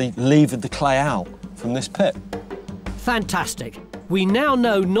they've actually levered the clay out from this pit. Fantastic. We now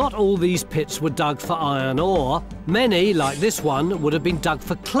know not all these pits were dug for iron ore. Many, like this one, would have been dug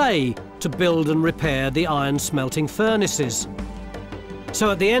for clay to build and repair the iron smelting furnaces. So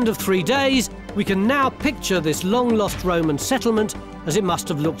at the end of 3 days, we can now picture this long-lost Roman settlement as it must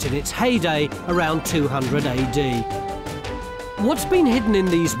have looked in its heyday around 200 AD. What's been hidden in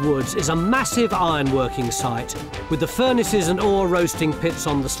these woods is a massive ironworking site, with the furnaces and ore roasting pits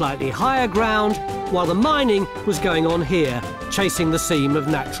on the slightly higher ground, while the mining was going on here, chasing the seam of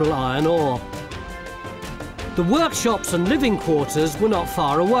natural iron ore. The workshops and living quarters were not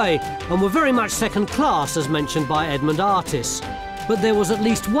far away, and were very much second class, as mentioned by Edmund Artis. But there was at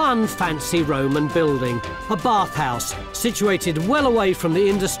least one fancy Roman building, a bathhouse, situated well away from the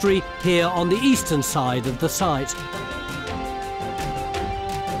industry here on the eastern side of the site.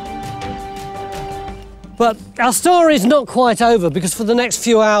 But our story's not quite over, because for the next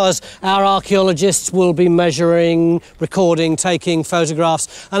few hours our archaeologists will be measuring, recording, taking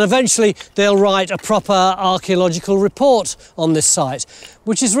photographs, and eventually they'll write a proper archaeological report on this site,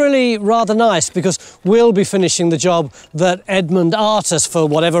 which is really rather nice because we'll be finishing the job that Edmund Artis, for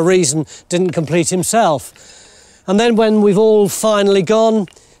whatever reason, didn't complete himself. And then when we've all finally gone,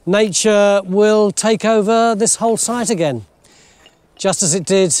 nature will take over this whole site again, just as it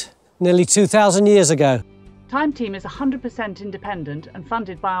did nearly 2,000 years ago. Time Team is 100% independent and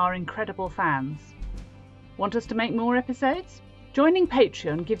funded by our incredible fans. Want us to make more episodes? Joining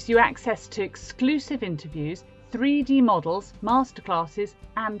Patreon gives you access to exclusive interviews, 3D models, masterclasses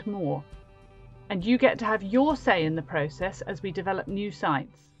and more. And you get to have your say in the process as we develop new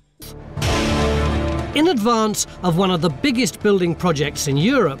sites. In advance of one of the biggest building projects in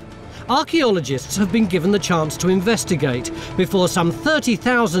Europe, archaeologists have been given the chance to investigate before some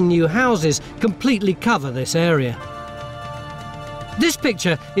 30,000 new houses completely cover this area. This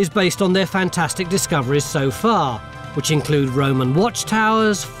picture is based on their fantastic discoveries so far, which include Roman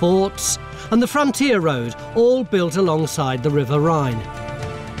watchtowers, forts, and the frontier road, all built alongside the River Rhine.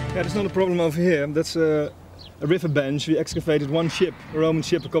 Yeah, there's not a problem over here. That's a river bench. We excavated one ship, a Roman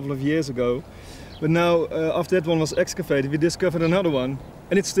ship, a couple of years ago. But now, after that one was excavated, we discovered another one,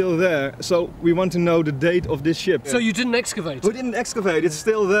 and it's still there. So we want to know the date of this ship. So you didn't excavate? We didn't excavate, it's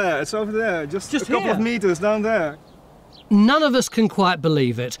still there. It's over there, just a couple of meters down there. None of us can quite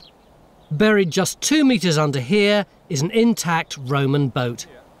believe it. Buried just 2 meters under here is an intact Roman boat.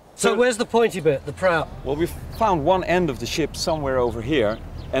 So where's the pointy bit, the prow? Well, we've found one end of the ship somewhere over here.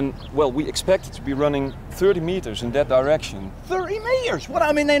 And, well, we expect it to be running 30 meters in that direction. 30 meters? What,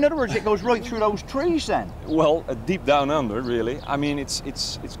 I mean, in other words, it goes right through those trees then? Well, deep down under, really. I mean, it's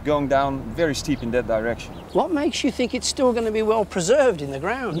going down very steep in that direction. What makes you think it's still going to be well preserved in the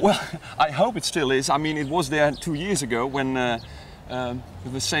ground? Well, I hope it still is. I mean, it was there 2 years ago when,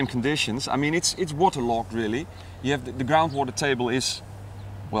 with the same conditions. I mean, it's waterlogged, really. You have the groundwater table is,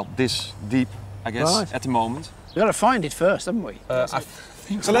 well, this deep, I guess, right. At the moment. We've got to find it first, haven't we?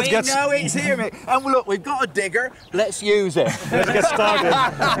 So let's get... No, it's here, mate. And look, we've got a digger. Let's use it. Let's get started.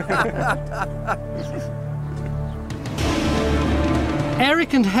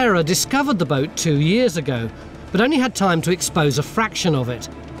 Eric and Hera discovered the boat 2 years ago, but only had time to expose a fraction of it.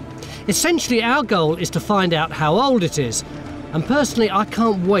 Essentially, our goal is to find out how old it is, and personally, I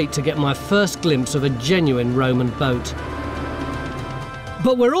can't wait to get my first glimpse of a genuine Roman boat.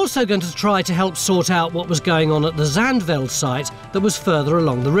 But we're also going to try to help sort out what was going on at the Zandveld site that was further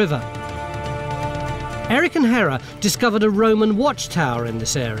along the river. Eric and Hera discovered a Roman watchtower in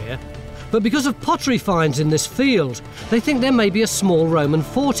this area, but because of pottery finds in this field, they think there may be a small Roman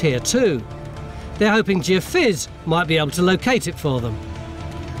fort here too. They're hoping Geophyz might be able to locate it for them.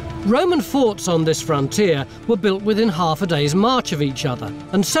 Roman forts on this frontier were built within half a day's march of each other,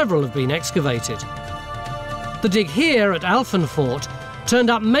 and several have been excavated. The dig here at Alphen Fort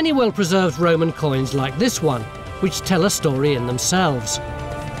turned up many well-preserved Roman coins like this one, which tell a story in themselves.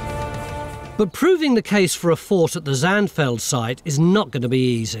 But proving the case for a fort at the Zandveld site is not going to be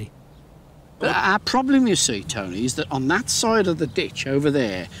easy. Our problem, you see, Tony, is that on that side of the ditch over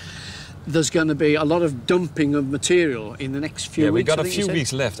there, there's going to be a lot of dumping of material in the next few weeks. Yeah, we've got a few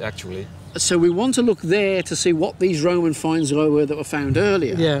weeks left, actually. So we want to look there to see what these Roman finds were that were found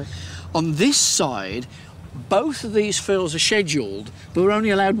earlier. Yeah. On this side, both of these fills are scheduled, but we're only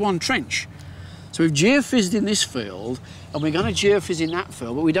allowed one trench. So So we've geophysicked in this field, and we're going to geophysick in that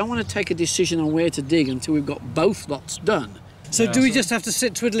field, but we don't want to take a decision on where to dig until we've got both lots done. So do we just have to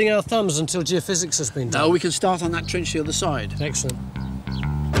sit twiddling our thumbs until geophysics has been done? No, we can start on that trench the other side. Excellent.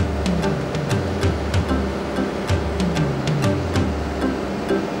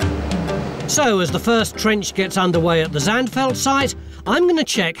 So, as the first trench gets underway at the Zandveld site, I'm going to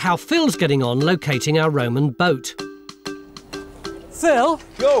check how Phil's getting on locating our Roman boat. Phil?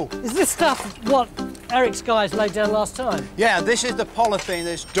 Go! Is this stuff what Eric's guys laid down last time? Yeah, this is the polythene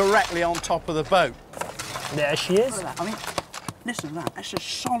that's directly on top of the boat. There she is. I mean, listen to that. That's as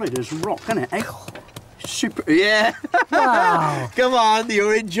solid as rock, isn't it? Eh? Super. Yeah. Wow. Come on,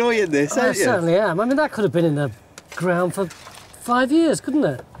 you're enjoying this, I aren't you? certainly am. I mean, that could have been in the ground for 5 years, couldn't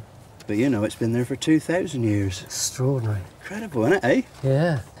it? But you know, it's been there for 2,000 years. Extraordinary. Incredible, isn't it, eh?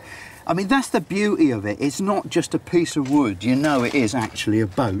 Yeah. I mean, that's the beauty of it. It's not just a piece of wood. You know it is actually a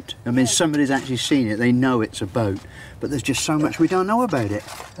boat. I mean, somebody's actually seen it. They know it's a boat. But there's just so much we don't know about it.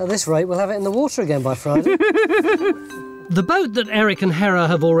 At this rate, we'll have it in the water again by Friday. The boat that Eric and Hera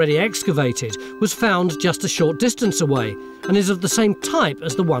have already excavated was found just a short distance away and is of the same type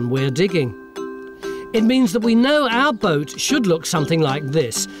as the one we're digging. It means that we know our boat should look something like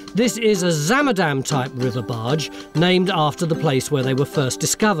this. This is a Zamadam-type river barge, named after the place where they were first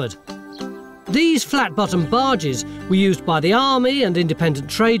discovered. These flat-bottom barges were used by the army and independent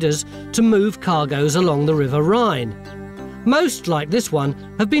traders to move cargoes along the River Rhine. Most, like this one,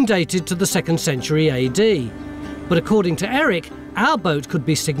 have been dated to the 2nd century AD. But according to Eric, our boat could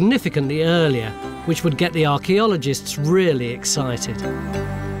be significantly earlier, which would get the archaeologists really excited.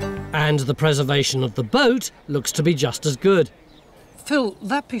 And the preservation of the boat looks to be just as good. Phil,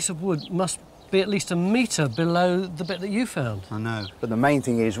 that piece of wood must be at least a metre below the bit that you found. I know. But the main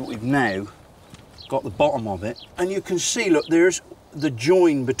thing is we've now got the bottom of it. And you can see, look, there's the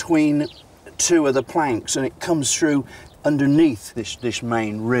join between two of the planks, and it comes through underneath this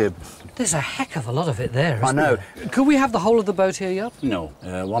main rib. There's a heck of a lot of it there, isn't I know. there? Could we have the whole of the boat here, Jaap? No.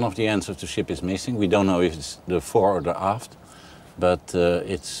 One of the ends of the ship is missing. We don't know if it's the fore or the aft. But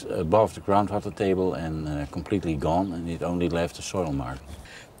it's above the groundwater table and completely gone, and it only left a soil mark.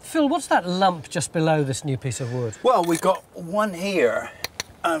 Phil, what's that lump just below this new piece of wood? Well, we've got one here,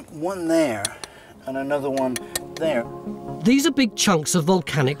 one there, and another one there. These are big chunks of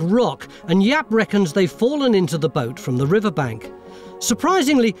volcanic rock, and Jaap reckons they've fallen into the boat from the riverbank.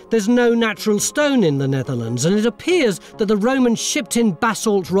 Surprisingly, there's no natural stone in the Netherlands, and it appears that the Romans shipped in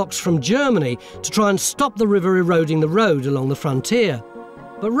basalt rocks from Germany to try and stop the river eroding the road along the frontier.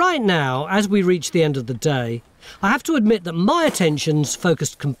 But right now, as we reach the end of the day, I have to admit that my attention's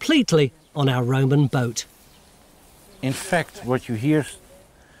focused completely on our Roman boat. In fact, what you here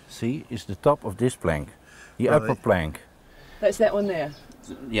see is the top of this plank, the upper plank. That's that one there?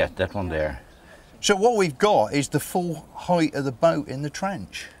 Yes, that one there. So what we've got is the full height of the boat in the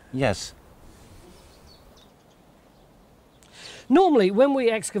trench? Yes. Normally, when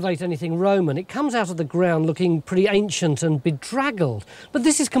we excavate anything Roman, it comes out of the ground looking pretty ancient and bedraggled. But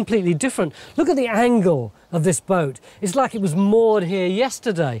this is completely different. Look at the angle of this boat. It's like it was moored here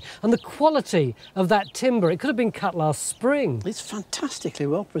yesterday. And the quality of that timber, it could have been cut last spring. It's fantastically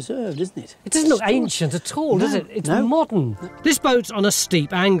well preserved, isn't it? It doesn't look ancient at all, does it? It's modern. This boat's on a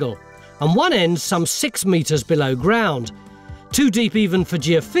steep angle, and one end's some 6 metres below ground. Too deep even for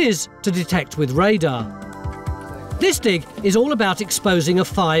geophys to detect with radar. This dig is all about exposing a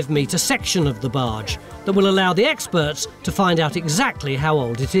 5-metre section of the barge that will allow the experts to find out exactly how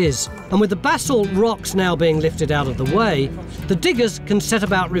old it is. And with the basalt rocks now being lifted out of the way, the diggers can set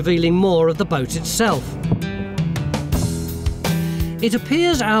about revealing more of the boat itself. It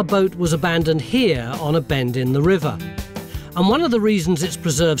appears our boat was abandoned here on a bend in the river. And one of the reasons it's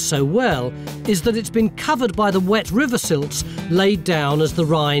preserved so well is that it's been covered by the wet river silts laid down as the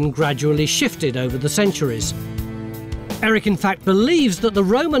Rhine gradually shifted over the centuries. Eric, in fact, believes that the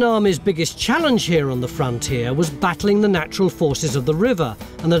Roman army's biggest challenge here on the frontier was battling the natural forces of the river,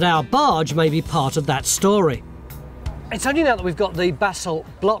 and that our barge may be part of that story. It's only now that we've got the basalt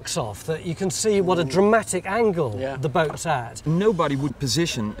blocks off that you can see what a dramatic angle the boat's at. Nobody would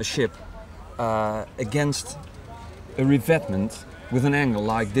position a ship against a revetment with an angle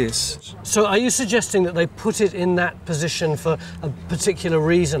like this. So are you suggesting that they put it in that position for a particular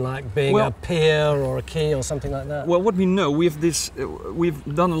reason, like being a pier or a quay or something like that? Well, what we know, we've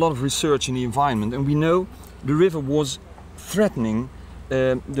done a lot of research in the environment, and we know the river was threatening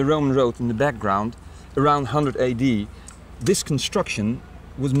the Roman road in the background around 100 AD. This construction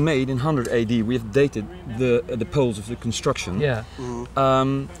was made in 100 AD. We have dated the poles of the construction. Yeah.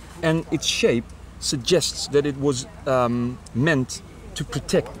 And its shape suggests that it was meant to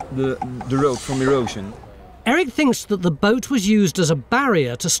protect the road from erosion. Eric thinks that the boat was used as a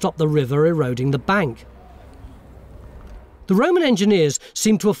barrier to stop the river eroding the bank. The Roman engineers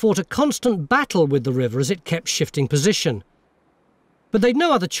seem to have fought a constant battle with the river as it kept shifting position. But they'd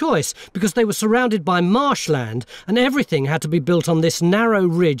no other choice because they were surrounded by marshland and everything had to be built on this narrow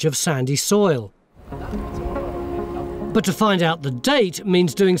ridge of sandy soil. But to find out the date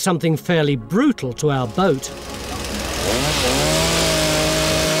means doing something fairly brutal to our boat.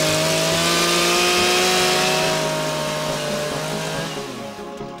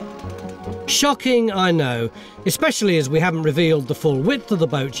 Shocking, I know, especially as we haven't revealed the full width of the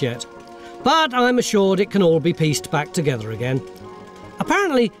boat yet. But I'm assured it can all be pieced back together again.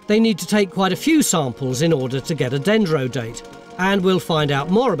 Apparently, they need to take quite a few samples in order to get a dendro date, and we'll find out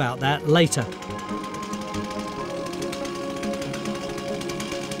more about that later.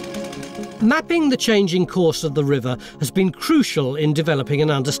 Mapping the changing course of the river has been crucial in developing an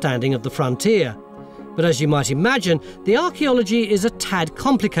understanding of the frontier. But as you might imagine, the archaeology is a tad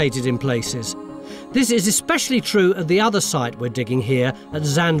complicated in places. This is especially true at the other site we're digging here at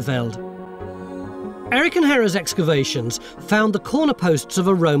Zandveld. Eric and Hera's excavations found the corner posts of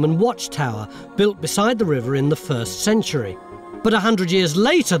a Roman watchtower built beside the river in the 1st century. But 100 years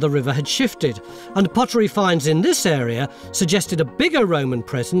later the river had shifted, and pottery finds in this area suggested a bigger Roman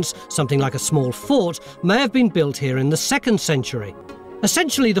presence, something like a small fort, may have been built here in the 2nd century.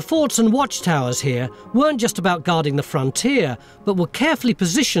 Essentially, the forts and watchtowers here weren't just about guarding the frontier, but were carefully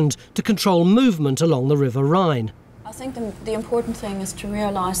positioned to control movement along the River Rhine. I think the important thing is to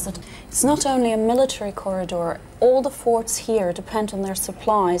realise that it's not only a military corridor. All the forts here depend on their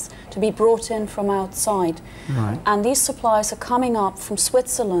supplies to be brought in from outside. Right. And these supplies are coming up from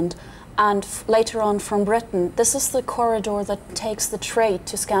Switzerland and later on from Britain. This is the corridor that takes the trade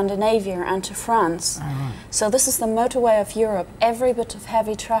to Scandinavia and to France. Right. So this is the motorway of Europe. Every bit of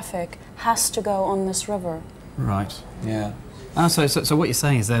heavy traffic has to go on this river. Right. Yeah. So what you're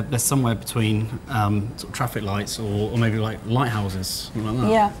saying is there's somewhere between sort of traffic lights or maybe like lighthouses, something like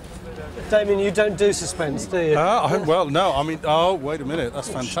that. Yeah. Damien, you don't do suspense, do you? Well, no, I mean, oh, wait a minute, that's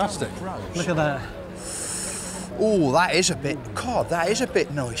fantastic. Look at that. Oh, that is a bit, God, that is a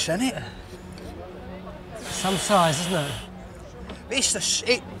bit nice, isn't it? Some size, isn't it? It's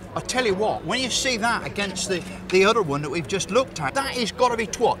I tell you what, when you see that against the other one that we've just looked at, that has got to be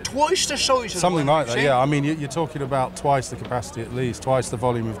twice the size of something the one like that, yeah. I mean, you're talking about twice the capacity at least, twice the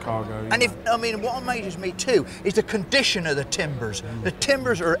volume of cargo. And what amazes me too is the condition of the timbers. The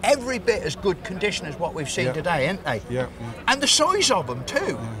timbers are every bit as good condition as what we've seen today, aren't they? Yeah. And the size of them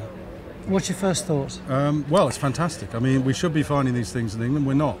too. What's your first thoughts? Well, it's fantastic. I mean, we should be finding these things in England.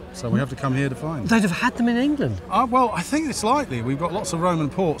 We're not, so we have to come here to find them. They'd have had them in England? Well, I think it's likely. We've got lots of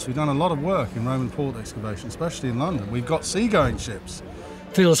Roman ports. We've done a lot of work in Roman port excavation, especially in London. We've got seagoing ships.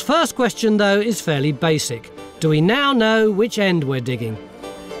 Phil's first question, though, is fairly basic. Do we now know which end we're digging?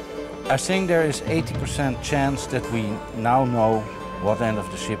 I think there is 80% chance that we now know what end of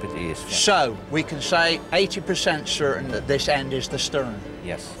the ship it is. So, we can say 80% certain that this end is the stern.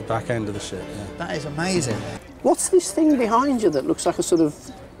 Yes. The back end of the ship, yeah. That is amazing. What's this thing behind you that looks like a sort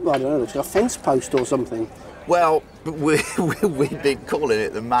of, I don't know, looks like a fence post or something? Well, we've been calling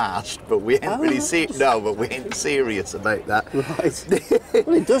it the mast, but we ain't really but we ain't serious about that. Right.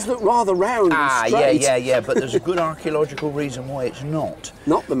 Well, it does look rather round and straight. Yeah, but there's a good archaeological reason why it's not.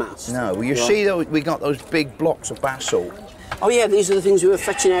 Not the mast? No, well, you see, we got those big blocks of basalt. Oh yeah, these are the things we were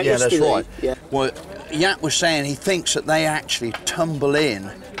fetching out yesterday. Yeah, that's right. Yeah. Well, Yat was saying he thinks that they actually tumble in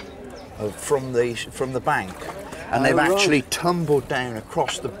from the bank, and they've actually tumbled down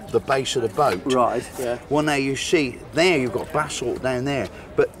across the base of the boat. Right. Yeah. Well, now you see there you've got basalt down there,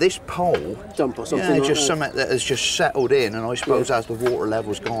 but this pole dump or something. Yeah, just something that has just settled in, and I suppose as the water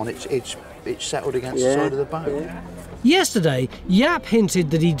level's gone, it's settled against the side of the boat. Yeah. Yesterday, Yap hinted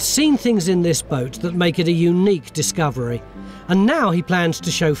that he'd seen things in this boat that make it a unique discovery. And now he plans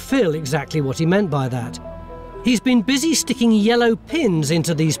to show Phil exactly what he meant by that. He's been busy sticking yellow pins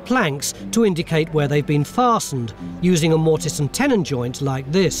into these planks to indicate where they've been fastened, using a mortise and tenon joint like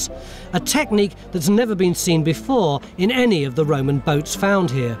this, a technique that's never been seen before in any of the Roman boats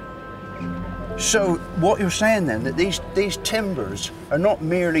found here. So what you're saying then, that these timbers are not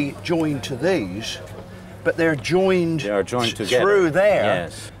merely joined to these, but they're joined together through there.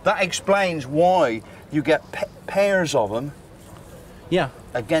 Yes. That explains why you get pairs of them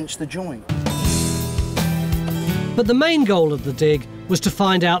against the joint. But the main goal of the dig was to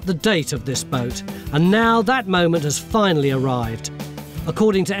find out the date of this boat, and now that moment has finally arrived.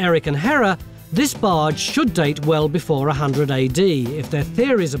 According to Eric and Hera, this barge should date well before 100 AD if their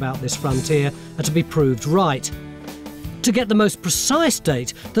theories about this frontier are to be proved right. To get the most precise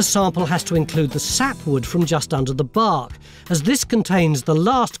date, the sample has to include the sapwood from just under the bark, as this contains the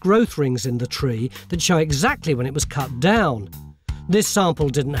last growth rings in the tree that show exactly when it was cut down. This sample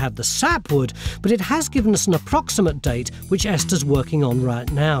didn't have the sapwood, but it has given us an approximate date, which Esther's working on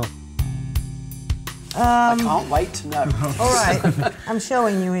right now. I can't wait to know. All right, I'm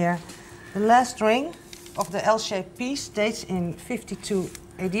showing you here. The last ring of the L-shaped piece dates in 52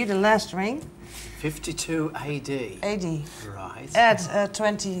 AD, the last ring. 52 AD. AD. Right. Add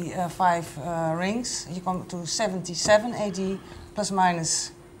 25 rings, you come to 77 AD, plus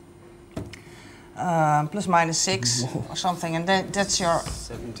minus 6 or something, and that's your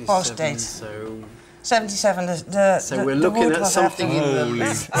post date. So 77. So we're looking at something in the early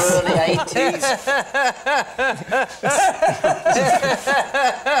 80s.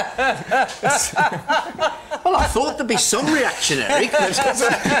 Well, I thought there'd be some reaction, Eric. Why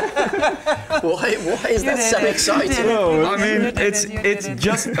is that so exciting? No, I mean, it's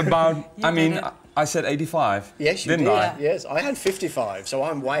just about, I mean, I said 85. Yes, you didn't did. I? Yes, I had 55, so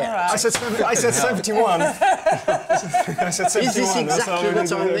I'm way out. I said 71. I said 71. Is this exactly the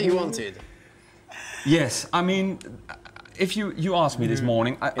time that you wanted? Yes, I mean, if you asked me this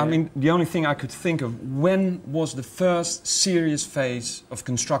morning, I mean, the only thing I could think of, when was the first serious phase of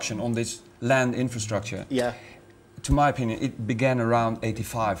construction on this land infrastructure? Yeah. To my opinion, it began around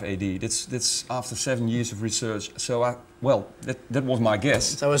 85 AD. That's after 7 years of research. So, that was my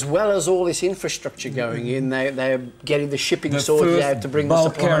guess. So as well as all this infrastructure going in, they're getting the shipping sorted out to bring the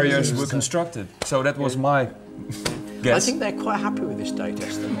supplies. Bulk carriers were constructed. So that was my guess. I think they're quite happy with this date,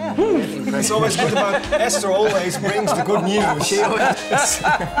 Esther. Yeah. It's always good about Esther always brings the good news.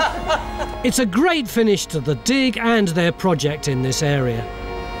 It's a great finish to the dig and their project in this area.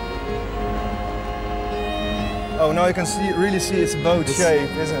 Oh, now you can really see its boat shape,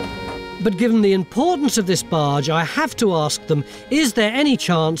 isn't it? But given the importance of this barge, I have to ask them, is there any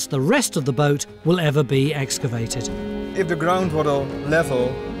chance the rest of the boat will ever be excavated? If the groundwater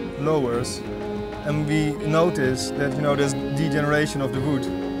level lowers and we notice that, you know, there's degeneration of the wood,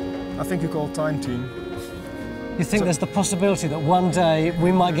 I think we call time team. You think there's the possibility that one day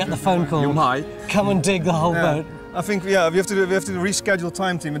we might get the phone call? You might. Come and dig the whole boat. I think, yeah, we have to reschedule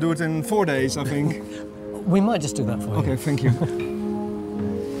time team and do it in 4 days, I think. We might just do that for you. Okay, thank you.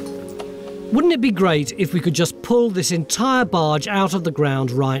 Wouldn't it be great if we could just pull this entire barge out of the ground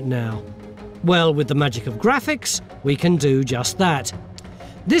right now? Well, with the magic of graphics, we can do just that.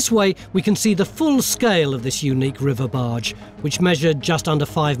 This way, we can see the full scale of this unique river barge, which measured just under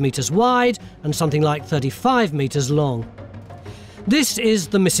 5 metres wide and something like 35 metres long. This is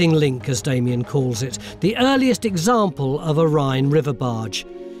the missing link, as Damien calls it, the earliest example of a Rhine river barge.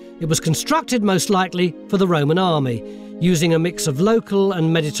 It was constructed most likely for the Roman army, using a mix of local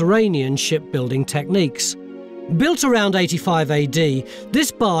and Mediterranean shipbuilding techniques. Built around 85 AD,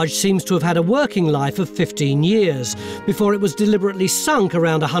 this barge seems to have had a working life of 15 years, before it was deliberately sunk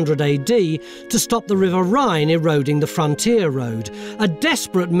around 100 AD to stop the River Rhine eroding the frontier road, a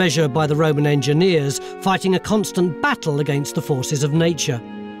desperate measure by the Roman engineers fighting a constant battle against the forces of nature.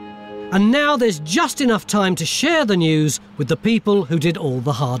 And now there's just enough time to share the news with the people who did all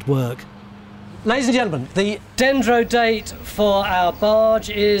the hard work. Ladies and gentlemen, the dendro date for our barge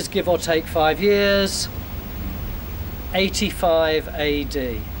is, give or take 5 years, 85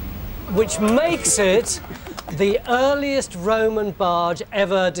 AD, which makes it the earliest Roman barge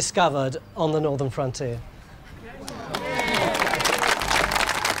ever discovered on the northern frontier.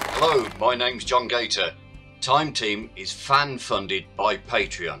 Hello, my name's John Gator. Time Team is fan-funded by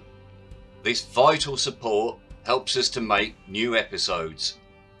Patreon. This vital support helps us to make new episodes.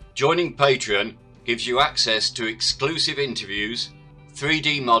 Joining Patreon gives you access to exclusive interviews,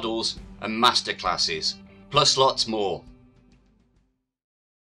 3D models and masterclasses, plus lots more.